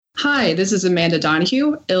Hi, this is Amanda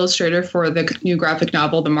Donahue, illustrator for the new graphic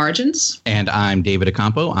novel, The Margins. And I'm David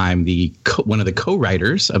Acampo. I'm one of the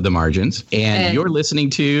co-writers of The Margins. And you're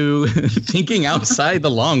listening to Thinking Outside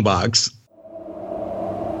the Long Box.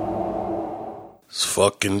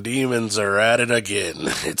 Fucking demons are at it again.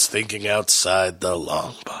 It's Thinking Outside the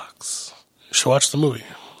Long Box. You should watch the movie.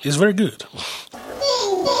 It's very good.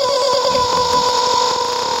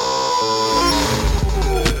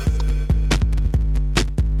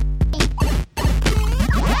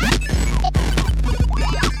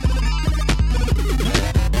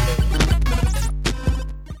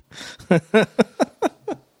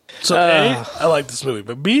 So A, I like this movie,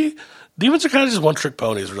 but B, demons are kind of just one-trick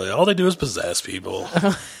ponies, really. All they do is possess people.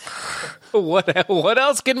 What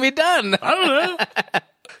else can be done? I don't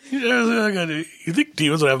know. You think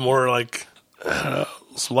demons would have more, like,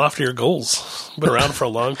 some loftier goals? Been around for a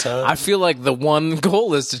long time. I feel like the one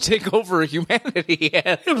goal is to take over humanity.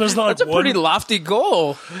 Yeah, but there's not That's a pretty lofty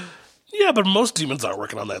goal. Yeah, but most demons aren't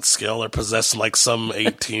working on that scale. They're possessing, like, some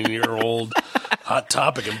 18-year-old Hot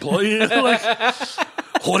Topic employee. Like,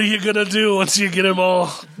 what are you going to do once you get him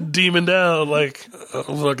all demoned out? Like,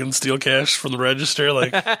 fucking steal cash from the register?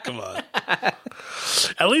 Like, come on.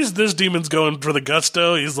 At least this demon's going for the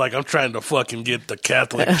gusto. He's like, I'm trying to fucking get the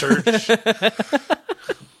Catholic Church.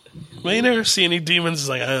 Well, you never see any demons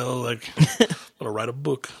like, I'm going to write a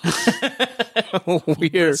book.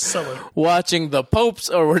 We're watching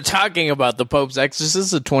we're talking about The Pope's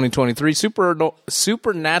Exorcist, a 2023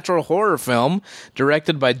 supernatural horror film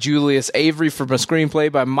directed by Julius Avery from a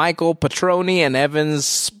screenplay by Michael Petroni and Evan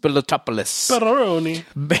Spilotopoulos.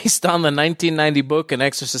 Based on the 1990 book, An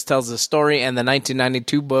Exorcist Tells the Story, and the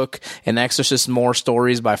 1992 book, An Exorcist More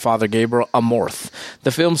Stories by Father Gabriel Amorth.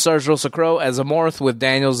 The film stars Russell Crowe as Amorth with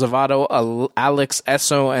Daniel Zavato, Alex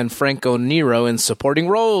Esso, and Franco Nero in supporting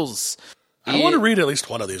roles. I want to read at least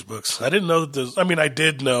one of these books. I didn't know that this... I mean, I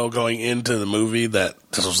did know going into the movie that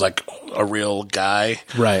this was like a real guy.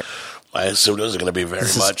 Right. I assumed it was going to be very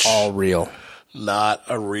much... all real. Not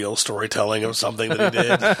a real storytelling of something that he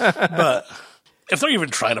did. But if they're even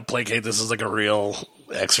trying to placate this as like a real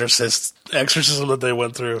exorcism that they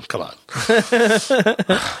went through, come on. It's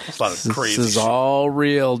a lot of crazy This is all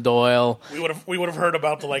real, Doyle. We would have heard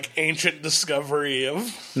about the like ancient discovery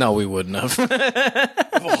of... No, we wouldn't have.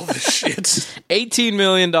 of all this shit. $18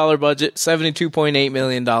 million budget, $72.8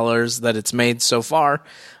 million that it's made so far.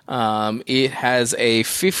 It has a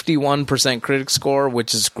 51% critic score,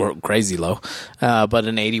 which is crazy low, but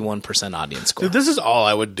an 81% audience score. Dude, this is all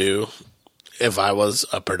I would do if I was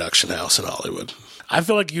a production house in Hollywood. I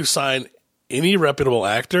feel like you sign any reputable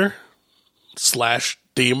actor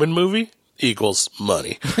 / demon movie equals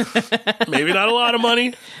money. Maybe not a lot of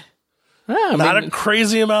money. Not a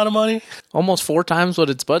crazy amount of money. Almost 4 times what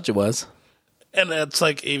its budget was. And it's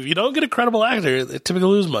like, if you don't get a credible actor, they typically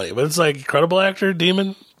lose money. But it's like, credible actor,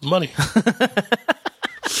 demon, money.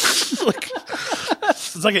 It's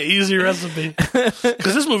like an easy recipe.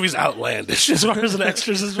 Because this movie's outlandish as far as an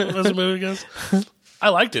exorcism as a movie goes. I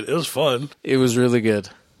liked it. It was fun. It was really good.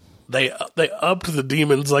 They upped the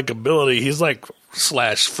demon's like ability. He's like /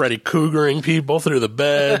 Freddy Cougaring people through the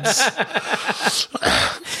beds.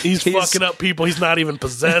 He's fucking up people he's not even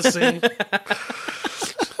possessing.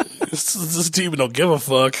 This demon don't give a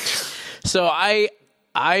fuck. So I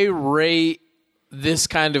rate this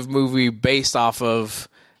kind of movie based off of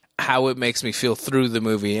how it makes me feel through the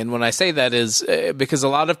movie. And when I say that is because a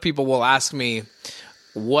lot of people will ask me,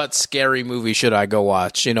 what scary movie should I go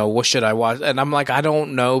watch? You know, what should I watch? And I'm like, I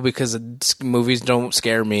don't know, because movies don't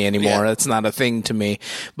scare me anymore. That's not a thing to me.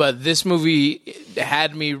 But this movie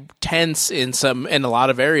had me tense in a lot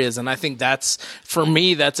of areas, and I think for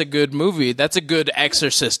me, that's a good movie. That's a good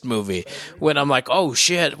Exorcist movie. When I'm like, oh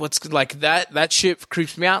shit, what's like that shit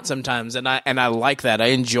creeps me out sometimes, and I like that. I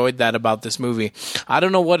enjoyed that about this movie. I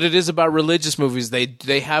don't know what it is about religious movies.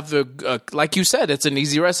 They have like you said, it's an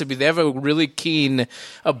easy recipe. They have a really keen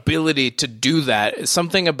ability to do that.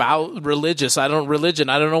 Something about religion. I don't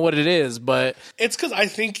know what it is, but it's because I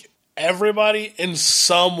think everybody in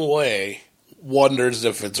some way wonders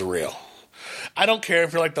if it's real. I don't care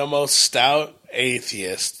if you're like the most stout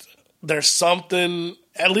atheist. There's something,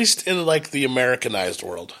 at least in like the Americanized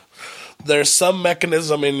world, there's some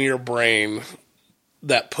mechanism in your brain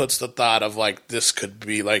that puts the thought of like, this could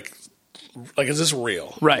be like, is this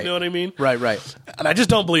real? Right. You know what I mean? Right. And I just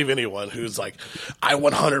don't believe anyone who's like, I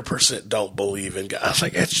 100% don't believe in God. I was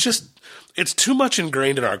like, it's too much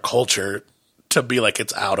ingrained in our culture to be like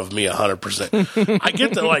it's out of me 100%. I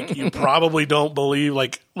get that like you probably don't believe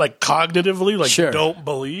like cognitively like Sure. you don't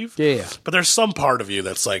believe. Yeah. But there's some part of you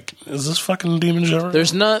that's like, is this fucking demon shit real?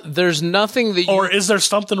 There's nothing that you, or is there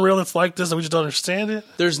something real that's like this that we just don't understand it?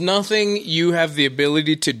 there's nothing you have the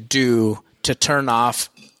ability to do to turn off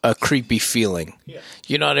a creepy feeling. Yeah.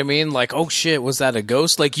 You know what I mean? Like, oh shit, was that a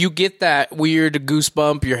ghost? Like you get that weird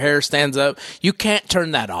goosebump, your hair stands up. You can't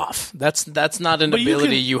turn that off. That's not an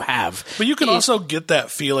ability you have. But you can also get that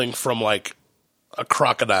feeling from like a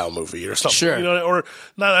crocodile movie or something. Sure. You know, or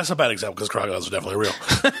no, that's a bad example because crocodiles are definitely real.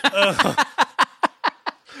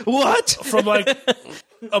 What? From like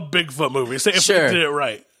a Bigfoot movie. Say if Sure. we did it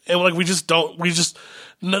right. And like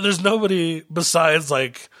there's nobody besides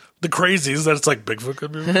like the crazies that it's like Bigfoot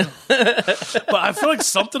could be real. But I feel like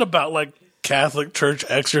something about like Catholic Church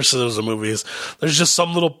exorcism movies, there's just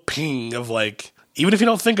some little ping of like, even if you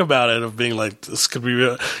don't think about it, of being like, this could be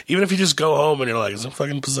real. Even if you just go home and you're like, is it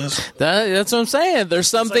fucking possessed? That's what I'm saying. There's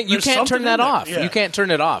something, you can't turn that off. Yeah. You can't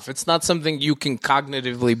turn it off. It's not something you can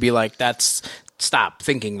cognitively be like, stop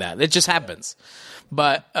thinking that. It just happens.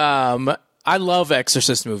 But I love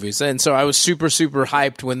Exorcist movies, and so I was super, super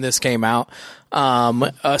hyped when this came out.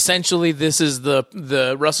 Essentially, this is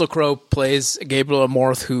the Russell Crowe plays Gabriel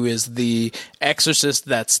Amorth, who is the exorcist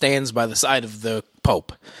that stands by the side of the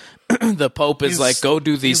Pope. The Pope is like, go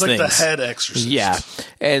do these things. He's like the head exorcist. Yeah.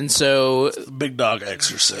 And so... Big dog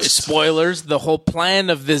exorcist. Spoilers, the whole plan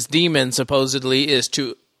of this demon supposedly is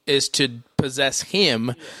to possess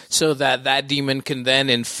him so that demon can then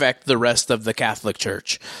infect the rest of the Catholic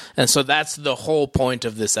Church. And so that's the whole point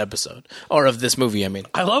of this episode. Or of this movie, I mean.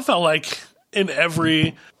 I love how, like, in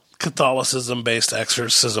every Catholicism-based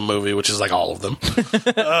exorcism movie, which is like all of them,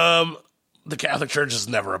 the Catholic Church is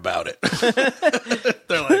never about it.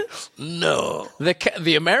 They're like, no.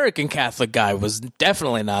 The American Catholic guy was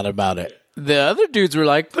definitely not about it. The other dudes were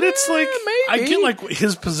like, but it's like, maybe. I get like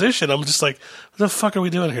his position. I'm just like, what the fuck are we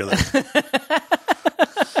doing here then?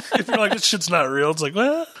 If you're like, this shit's not real, it's like,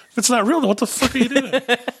 well, if it's not real, then what the fuck are you doing?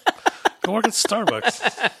 Go work at Starbucks.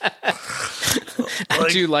 I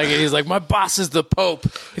do like it. He's like, my boss is the Pope.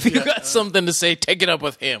 If you got something to say, take it up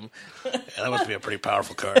with him. Yeah, that must be a pretty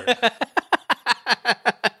powerful card.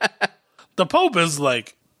 The Pope is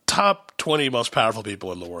like top 20 most powerful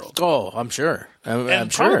people in the world. Oh, I'm sure. I'm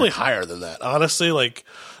probably sure. higher than that. Honestly, like,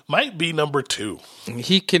 might be number 2.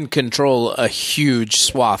 He can control a huge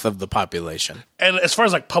swath of the population. And as far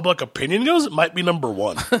as like public opinion goes, it might be number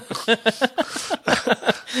 1. I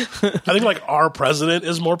think like our president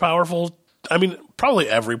is more powerful. I mean, probably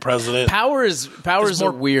every president. Power is more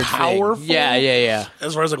a weird powerful. thing. Yeah.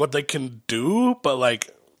 As far as like what they can do, but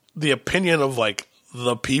like the opinion of like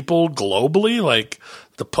the people globally, like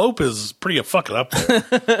the Pope is pretty fucking up there.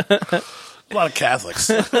 A lot of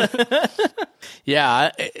Catholics.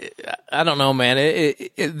 Yeah, I don't know, man.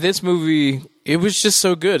 This movie, it was just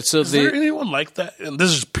so good. So is there anyone like that? And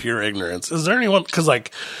this is pure ignorance. Is there anyone? Because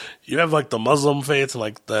like you have like the Muslim faith and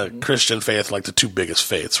like the Christian faith, like the two biggest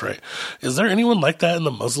faiths, right? Is there anyone like that in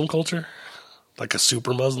the Muslim culture? Like a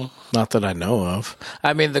super Muslim? Not that I know of.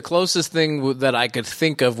 I mean, the closest thing that I could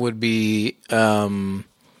think of would be, and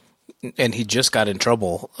he just got in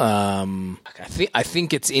trouble. I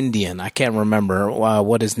think it's Indian. I can't remember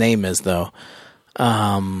what his name is though.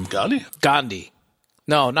 Gandhi.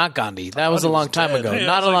 No, not Gandhi. That was a long time ago. Hey,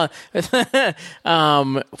 not a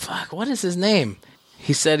long. Fuck. What is his name?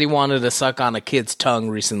 He said he wanted to suck on a kid's tongue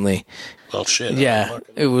recently. Well, shit. Yeah,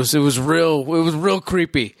 it was real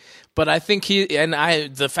creepy. But I think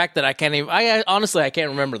the fact that I can't even, honestly, I can't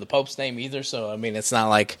remember the Pope's name either. So, I mean, it's not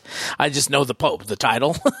like I just know the Pope, the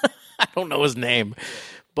title. I don't know his name,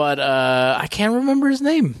 but I can't remember his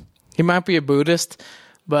name. He might be a Buddhist,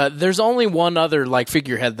 but there's only one other like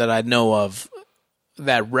figurehead that I know of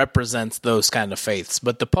that represents those kind of faiths.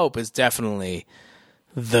 But the Pope is definitely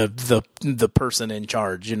the person in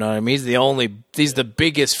charge. You know what I mean? He's the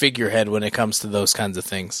biggest figurehead when it comes to those kinds of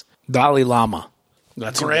things. Dalai Lama.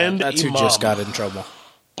 That's who just got in trouble.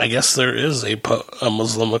 I guess there is a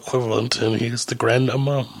Muslim equivalent, and he's the Grand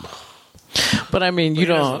Imam. But I mean, you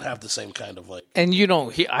don't have the same kind of like. And you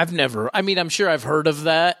don't. I've never. I mean, I'm sure I've heard of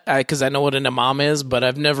that because I know what an imam is, but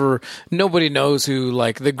I've never. Nobody knows who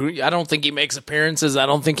like I don't think he makes appearances. I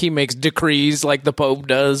don't think he makes decrees like the Pope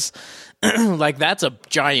does. Like that's a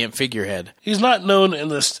giant figurehead. He's not known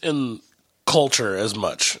in culture as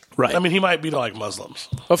much, right? I mean, he might be to like Muslims,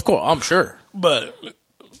 of course. I'm sure, but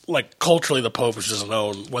like culturally, the Pope is just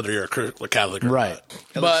known whether you're a Catholic or right.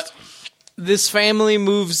 Not. But this family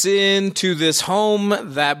moves into this home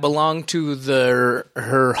that belonged to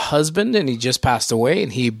her husband, and he just passed away,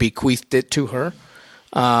 and he bequeathed it to her.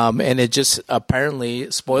 And it just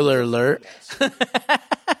apparently, spoiler alert,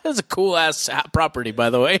 it's a cool ass property, by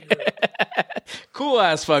the way. Cool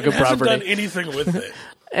ass fucking property. Hasn't done anything with it.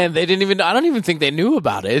 And they didn't even, I don't even think they knew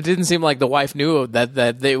about it. It didn't seem like the wife knew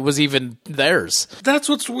that it was even theirs. That's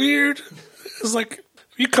what's weird. It's like,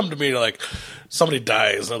 you come to me like, somebody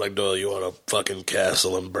dies, and I'm like, Doyle, you want a fucking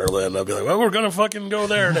castle in Berlin? I'll be like, well, we're going to fucking go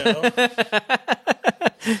there now.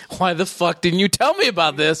 Why the fuck didn't you tell me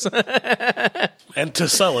about this? And to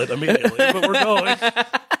sell it immediately, but we're going.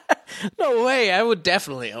 No way, I would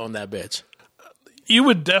definitely own that bitch. You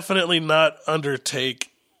would definitely not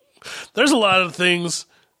undertake. There's a lot of things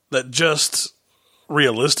that just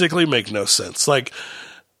realistically make no sense. Like,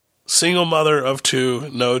 single mother of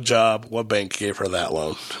 2, no job. What bank gave her that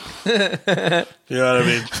loan? You know what I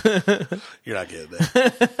mean? You're not getting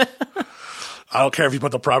it. I don't care if you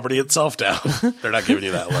put the property itself down. They're not giving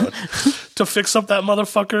you that loan. To fix up that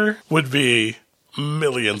motherfucker would be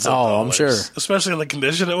millions of dollars. I'm sure. Especially in the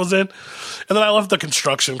condition it was in. And then I love the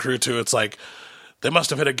construction crew, too. It's like, they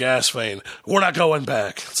must have hit a gas main. We're not going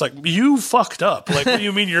back. It's like, you fucked up. Like, what do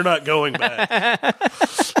you mean you're not going back?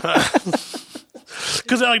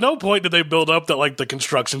 Because at like no point did they build up that like the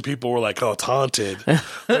construction people were like, oh, it's haunted.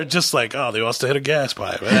 They're just like, oh, they must have hit a gas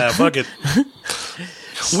pipe. Yeah, fuck it.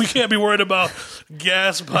 We can't be worried about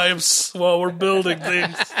gas pipes while we're building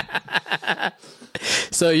things.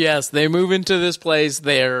 So yes, they move into this place.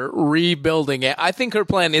 They're rebuilding it. I think her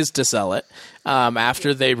plan is to sell it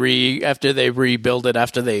after they rebuild it,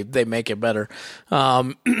 after they make it better.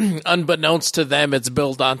 Unbeknownst to them, it's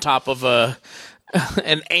built on top of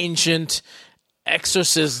an ancient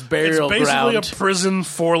Exorcist burial ground. It's basically a prison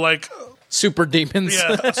for like super demons.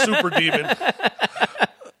 Yeah, a super demon.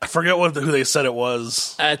 I forget who they said it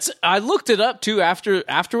was. I looked it up too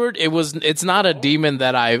afterward. It's not a demon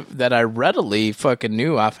that I readily fucking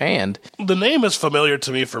knew offhand. The name is familiar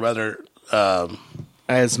to me from other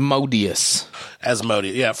Asmodeus.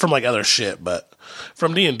 Asmodeus, yeah, from like other shit, but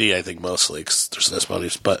from D&D I think mostly because there's an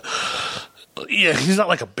Asmodeus. But yeah, he's not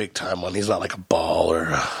like a big time one. He's not like a Baal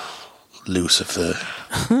or Lucifer.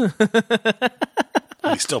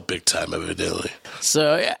 He's still big time, evidently.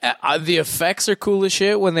 So the effects are cool as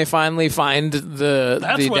shit when they finally find the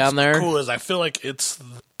down there. What's cool is I feel like it's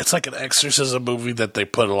like an exorcism movie that they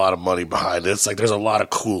put a lot of money behind. It's like there's a lot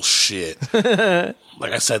of cool shit.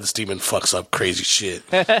 Like I said, this demon fucks up crazy shit.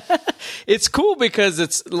 It's cool because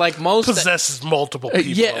it's like most possesses multiple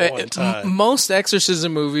people at one time. Most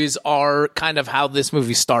exorcism movies are kind of how this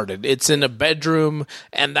movie started. It's in a bedroom,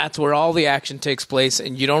 and that's where all the action takes place,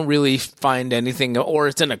 and you don't really find anything, or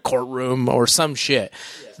it's in a courtroom or some shit.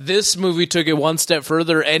 Yeah. This movie took it one step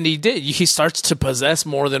further, and he starts to possess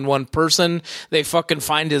more than one person. They fucking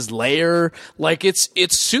find his lair. Like it's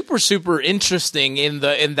super super interesting in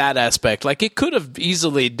that aspect. Like it could have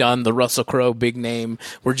easily done the Russell Crowe big name,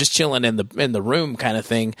 we're just chilling in the room kind of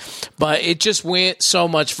thing, but it just went so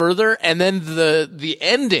much further. And then the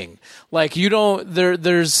ending, like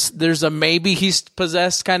there's a maybe he's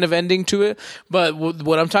possessed kind of ending to it, but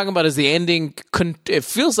what I'm talking about is the ending. It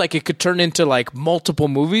feels like it could turn into like multiple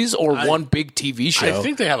movies or one big TV show. I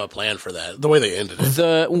think they have a plan for that, the way they ended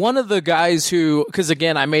it. One of the guys because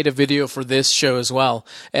again, I made a video for this show as well,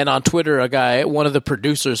 and on Twitter, one of the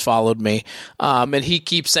producers followed me, and he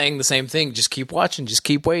keeps saying the same thing, just keep watching, just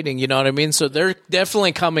keep waiting, you know what I mean? So they're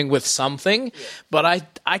definitely coming with something, but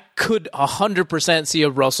I could 100% see a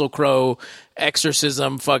Russell Crowe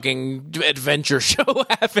exorcism fucking adventure show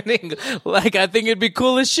happening. Like, I think it'd be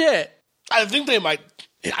cool as shit. I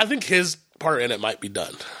think his part in it might be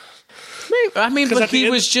done. Maybe. I mean, but he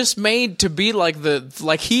was just made to be like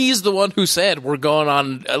he's the one who said we're going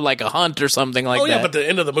on like a hunt or something like that. Oh yeah, but the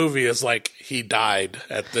end of the movie is like he died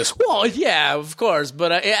at this point. Well, yeah, of course,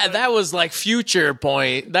 but that was like future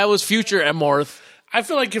point. That was future Amorth. I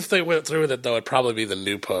feel like if they went through with it, though, it'd probably be the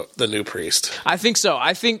new priest. I think so.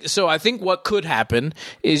 I think what could happen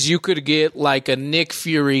is you could get like a Nick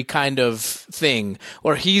Fury kind of thing,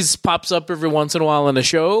 or he's pops up every once in a while in a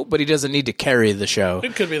show, but he doesn't need to carry the show.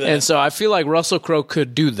 It could be that. And so I feel like Russell Crowe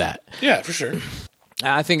could do that. Yeah, for sure.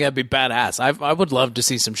 I think that'd be badass. I would love to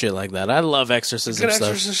see some shit like that. I love exorcism stuff.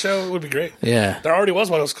 Exorcist show would be great. Yeah. There already was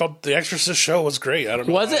one. It was called The Exorcist Show. It was great. I don't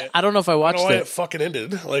know. Was it? I don't know if I watched it. I don't know why it fucking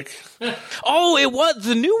ended. Like, oh, it was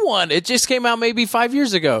the new one. It just came out maybe 5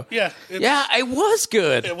 years ago. Yeah. Yeah, it was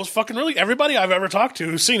good. It was fucking really. Everybody I've ever talked to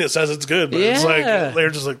who's seen it says it's good, but it's like they're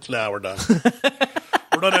just like, nah, we're done.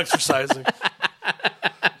 We're done exercising.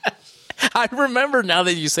 I remember now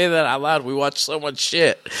that you say that out loud, we watched so much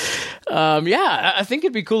shit. Yeah, I think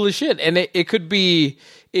it'd be cool as shit. And it could be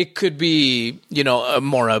it could be,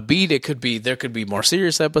 more upbeat. There could be more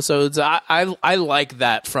serious episodes. I like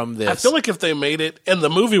that from this. I feel like if they made it, and the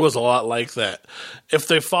movie was a lot like that, if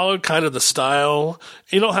they followed kind of the style,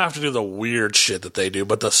 you don't have to do the weird shit that they do,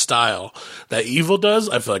 but the style that Evil does,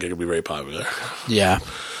 I feel like it could be very popular. Yeah.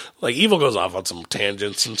 Like, Evil goes off on some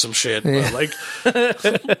tangents and some shit, but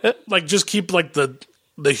like just keep like the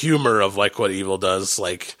humor of like what Evil does,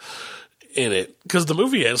 like, in it, because the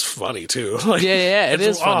movie is funny too. Like, it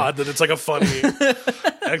is odd funny that it's like a funny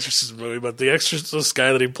Exorcist movie, but the Exorcist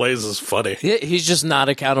guy that he plays is funny. Yeah, he's just not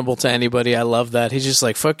accountable to anybody. I love that. He's just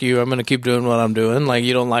like, fuck you, I'm going to keep doing what I'm doing. Like,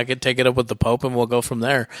 you don't like it, take it up with the Pope and we'll go from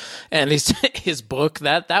there. And his book,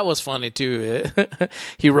 that was funny too.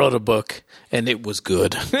 He wrote a book and it was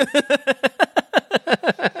good.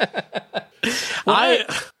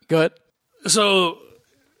 Good. So,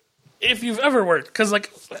 if you've ever worked, because like,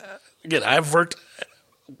 again, I've worked,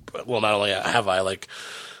 well, not only have I, like,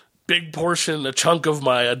 big portion, a chunk of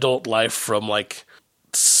my adult life from, like,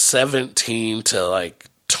 17 to, like,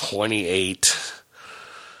 28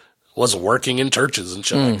 was working in churches and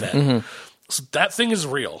shit like that. Mm-hmm. So that thing is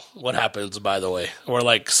real, what happens, by the way. Or,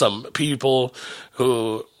 like, some people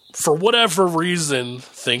who, for whatever reason,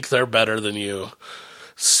 think they're better than you,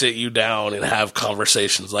 sit you down and have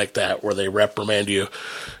conversations like that where they reprimand you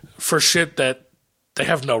for shit that they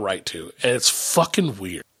have no right to, and it's fucking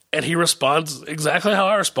weird. And he responds exactly how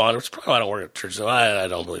I respond, which is probably why I don't work at church, so I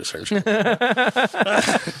don't believe certain shit.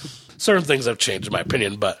 Certain things have changed, in my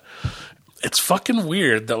opinion, but it's fucking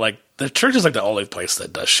weird that, like, the church is, like, the only place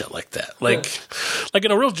that does shit like that. Like, like in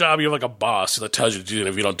a real job, you have, like, a boss that tells you to do it, and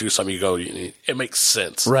if you don't do something, you go, it makes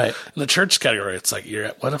sense. Right. In the church category, it's like,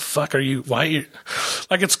 what the fuck are you, why are you,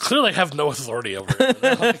 like, it's clearly I have no authority over it.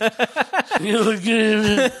 Like,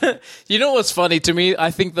 you know what's funny to me? I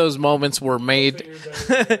think those moments were made,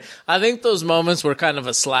 I think those moments were kind of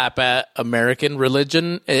a slap at American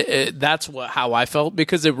religion. That's how I felt,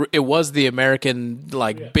 because it was the American,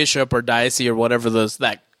 like, bishop or diocese or whatever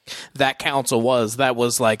that council was, that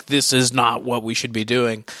was like, this is not what we should be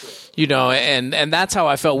doing, and that's how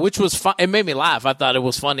I felt, which was fun. It made me laugh. I thought it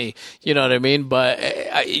was funny, you know what I mean?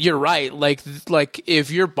 But you're right. Like if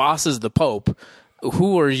your boss is the Pope,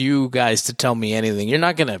 who are you guys to tell me anything? You're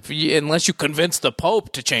not gonna, unless you convince the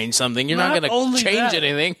Pope to change something, you're not gonna change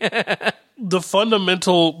anything. The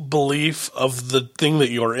fundamental belief of the thing that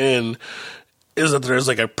you're in is that there's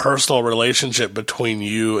like a personal relationship between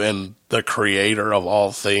you and the creator of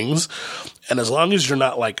all things. And as long as you're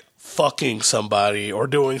not like fucking somebody or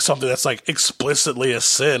doing something that's like explicitly a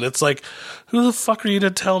sin, it's like, who the fuck are you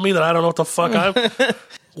to tell me that I don't know what the fuck I'm?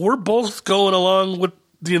 We're both going along with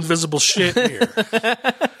the invisible shit here.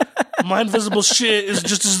 My invisible shit is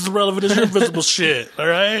just as relevant as your invisible shit, all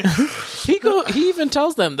right? He even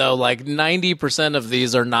tells them, though, like 90% of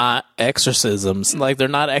these are not exorcisms. Like, they're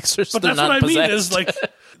not exorcisms. But that's what I mean is, like,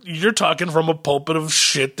 you're talking from a pulpit of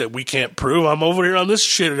shit that we can't prove. I'm over here on this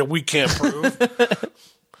shit that we can't prove.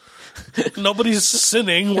 Nobody's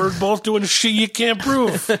sinning. We're both doing shit you can't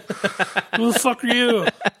prove. Who the fuck are you?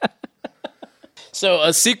 So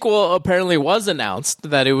a sequel apparently was announced,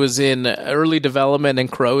 that it was in early development,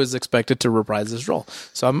 and Crow is expected to reprise his role.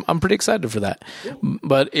 So I'm pretty excited for that.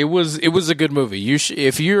 But it was a good movie.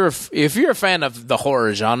 If you're a fan of the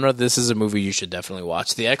horror genre, this is a movie you should definitely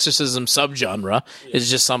watch. The exorcism subgenre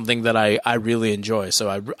is just something that I really enjoy. So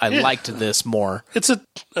I liked this more. It's a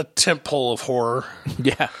tentpole of horror.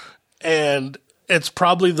 Yeah. And it's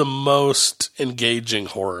probably the most engaging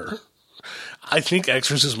horror. I think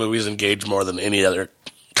Exorcist movies engage more than any other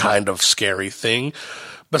kind of scary thing,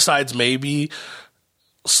 besides maybe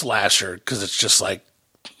slasher, because it's just like,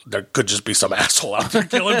 there could just be some asshole out there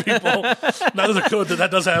killing people. Not that could,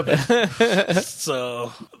 that does happen.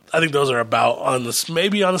 So I think those are about on this,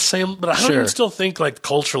 maybe on the same, but I don't even still think like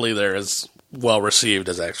culturally they're as well received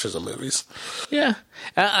as exorcism movies. Yeah.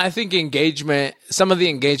 I think some of the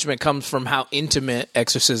engagement comes from how intimate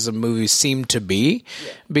exorcism movies seem to be,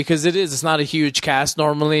 because it's not a huge cast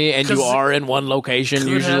normally, and you are in one location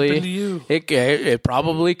usually. Happen to you. It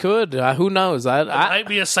probably could. Who knows? It might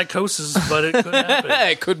be a psychosis, but it could happen.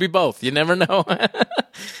 It could be both. You never know.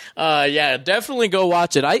 Yeah, definitely go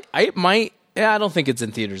watch it. I might. Yeah, I don't think it's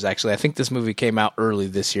in theaters, actually. I think this movie came out early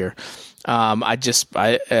this year.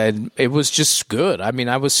 It was just good. I mean,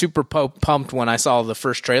 I was super pumped when I saw the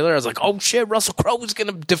first trailer. I was like, oh shit, Russell Crowe is going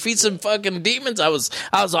to defeat some fucking demons. I was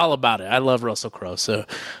all about it. I love Russell Crowe. So,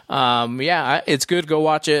 it's good. Go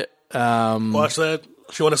watch it. Watch that.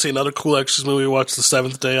 If you want to see another cool Exorcist movie, watch The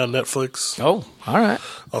Seventh Day on Netflix. Oh, all right.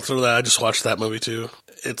 I'll throw that. I just watched that movie too.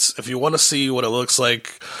 It's if you want to see what it looks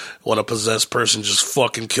like when a possessed person just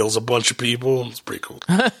fucking kills a bunch of people, it's pretty cool.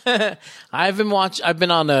 I've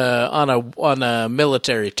been on a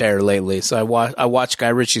military tear lately, so I watched Guy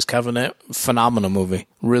Ritchie's Covenant. Phenomenal movie,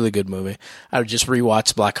 really good movie. I just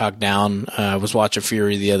rewatched Black Hawk Down. I was watching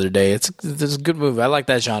Fury the other day. It's a good movie. I like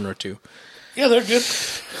that genre too. Yeah, they're good.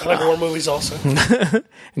 I like war movies also.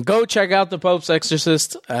 Go check out The Pope's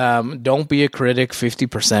Exorcist. Don't be a critic.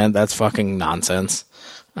 50%. That's fucking nonsense.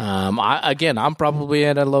 I'm probably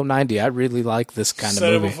at a low 90. I really like this kind of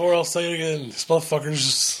movie. Said it before, I'll say it again. This motherfucker's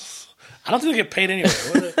just... I don't think they get paid anyway.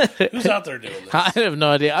 Who's out there doing this? I have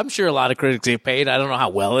no idea. I'm sure a lot of critics get paid. I don't know how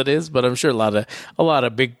well it is, but I'm sure a lot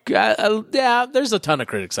of big... there's a ton of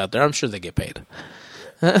critics out there. I'm sure they get paid.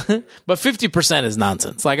 But 50% is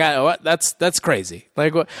nonsense. Like that's crazy.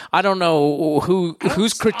 Like I don't know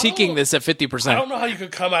who's critiquing this at 50%. I don't know how you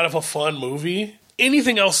could come out of a fun movie.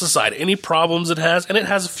 Anything else aside, any problems it has, and it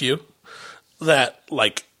has a few that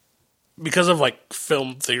like because of like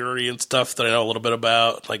film theory and stuff that I know a little bit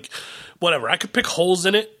about. Like whatever, I could pick holes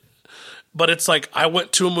in it. But it's like, I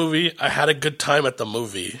went to a movie, I had a good time at the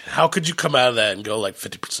movie. How could you come out of that and go like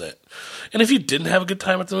 50%? And if you didn't have a good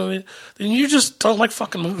time at the movie, then you just don't like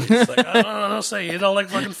fucking movies. Like, I don't know, say you don't like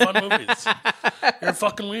fucking fun movies. You're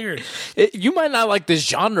fucking weird. You might not like this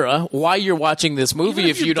genre. Why you're watching this movie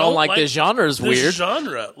if you don't like this genre is weird. This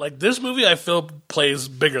genre. Like, this movie I feel plays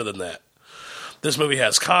bigger than that. This movie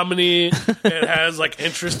has comedy. It has like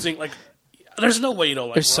interesting, like, there's no way you don't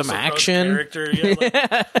like there's Russell some Crowe's action. Character.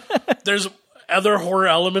 Yeah, like, there's other horror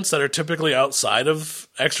elements that are typically outside of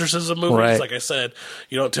exorcism movies. Right. Like I said,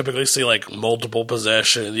 you don't typically see like multiple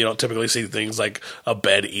possession. You don't typically see things like a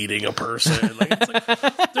bed eating a person. Like, it's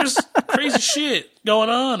like, there's crazy shit going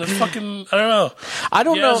on. It's fucking, I don't know. I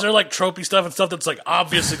don't know. Is there like tropey stuff and stuff that's like,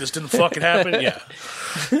 obviously this didn't fucking happen? Yeah.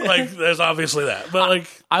 Like, there's obviously that. But like,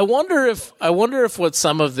 I wonder if what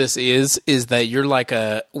some of this is that you're like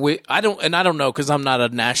I don't know because I'm not a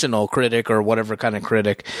national critic or whatever kind of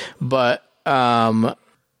critic, but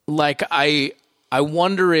like I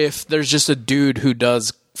wonder if there's just a dude who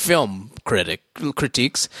does film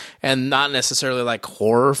critiques and not necessarily like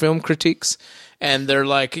horror film critiques. And they're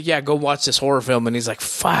like, yeah, go watch this horror film. And he's like,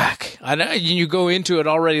 fuck. You go into it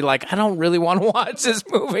already like, I don't really want to watch this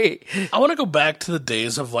movie. I want to go back to the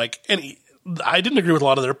days of like, and I didn't agree with a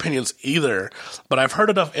lot of their opinions either, but I've heard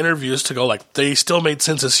enough interviews to go like, they still made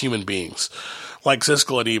sense as human beings. Like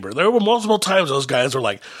Siskel and Ebert. There were multiple times those guys were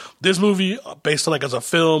like, this movie, based on like as a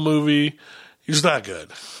film movie, is not good.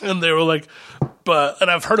 And they were like, and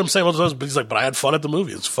I've heard him say multiple times, but he's like, but I had fun at the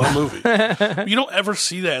movie. It's a fun movie. You don't ever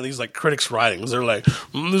see that in these like critics' writings. They're like, this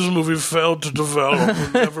movie failed to develop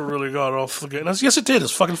and never really got off the game. Yes, it did.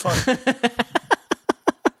 It's fucking fun.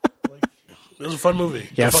 It was a fun movie.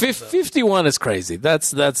 Yeah, 51 is crazy.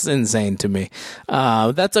 That's insane to me.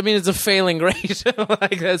 It's a failing grade.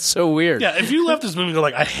 Like that's so weird. Yeah, if you left this movie and go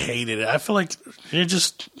like, I hated it, I feel like you're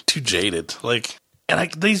just too jaded. Like, and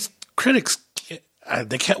like these critics,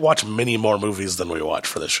 they can't watch many more movies than we watch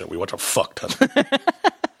for this show. We watch a fuck ton.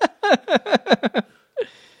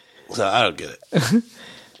 So I don't get it.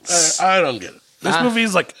 I don't get it. This movie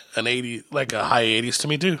is like an 80, like a high 80s to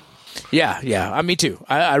me too. Yeah. Me too.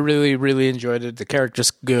 I really, really enjoyed it. The character's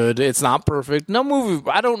good. It's not perfect. No movie.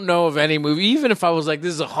 I don't know of any movie. Even if I was like,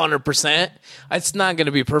 this is 100%, it's not going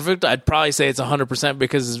to be perfect. I'd probably say it's 100%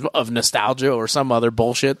 because of nostalgia or some other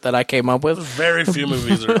bullshit that I came up with. Very few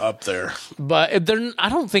movies are up there. But I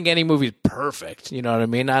don't think any movie's perfect. You know what I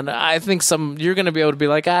mean? I think you're going to be able to be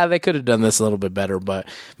like, they could have done this a little bit better. But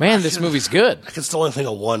man, this movie's good. I can still only think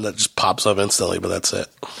of one that just pops up instantly, but that's it.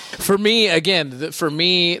 For me, again,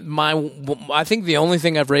 I think the only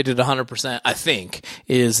thing I've rated 100%, I think,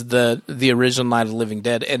 is the original Night of the Living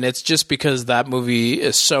Dead, and it's just because that movie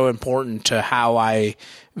is so important to how I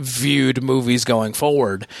viewed movies going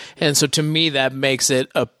forward, and so to me that makes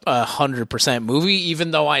it a 100% movie,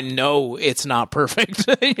 even though I know it's not perfect.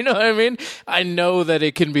 You know what I mean? I know that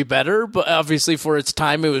it can be better, but obviously for its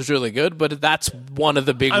time it was really good. But that's one of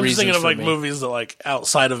the big reasons. I'm thinking of like me. Movies that like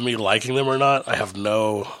outside of me liking them or not, I have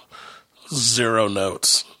zero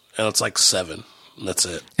notes. And it's like 7. And that's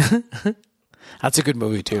it. That's a good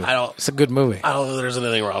movie too. It's a good movie. I don't think there's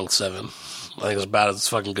anything wrong with 7. I think it's about as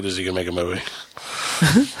fucking good as you can make a movie.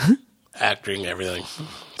 Acting, everything.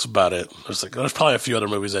 That's about it. There's probably a few other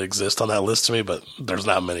movies that exist on that list to me, but there's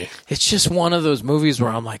not many. It's just one of those movies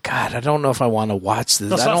where I'm like, God, I don't know if I want to watch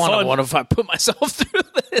this. I don't want to if I put myself through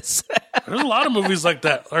this. There's a lot of movies like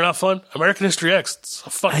that. They're not fun. American History X. It's a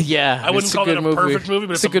fun. Yeah, I wouldn't call it a perfect movie,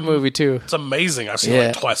 but it's a good movie too. It's amazing. I've seen it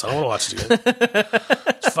like twice. I don't want to watch it again.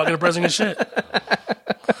 It's fucking depressing as shit.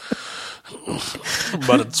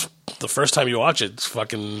 but it's the first time you watch it, it's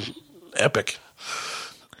fucking epic.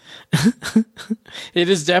 It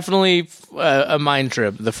is definitely a mind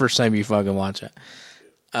trip the first time you fucking watch it.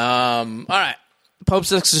 All right.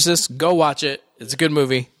 Pope's Exorcist, go watch it. It's a good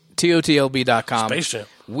movie. TOTLB.com. Space Jam.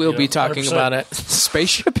 We'll be talking 100%. about it.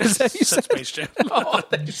 Spaceship? Is that you said? Space Jam. Oh, I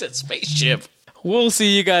thought you said spaceship. We'll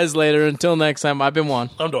see you guys later. Until next time, I've been Juan.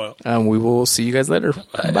 I'm Doyle. And we will see you guys later.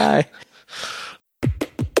 Bye.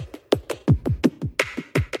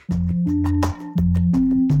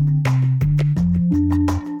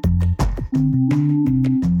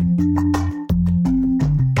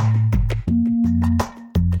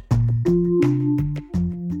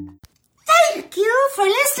 Thank you for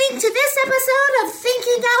listening to this episode of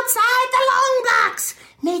Thinking Outside the Long Box.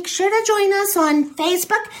 Make sure to join us on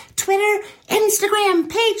Facebook, Twitter, Instagram,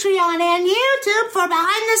 Patreon, and YouTube for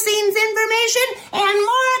behind-the-scenes information and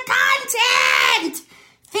more content.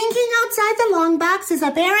 Thinking Outside the Long Box is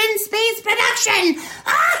a Barren Space production.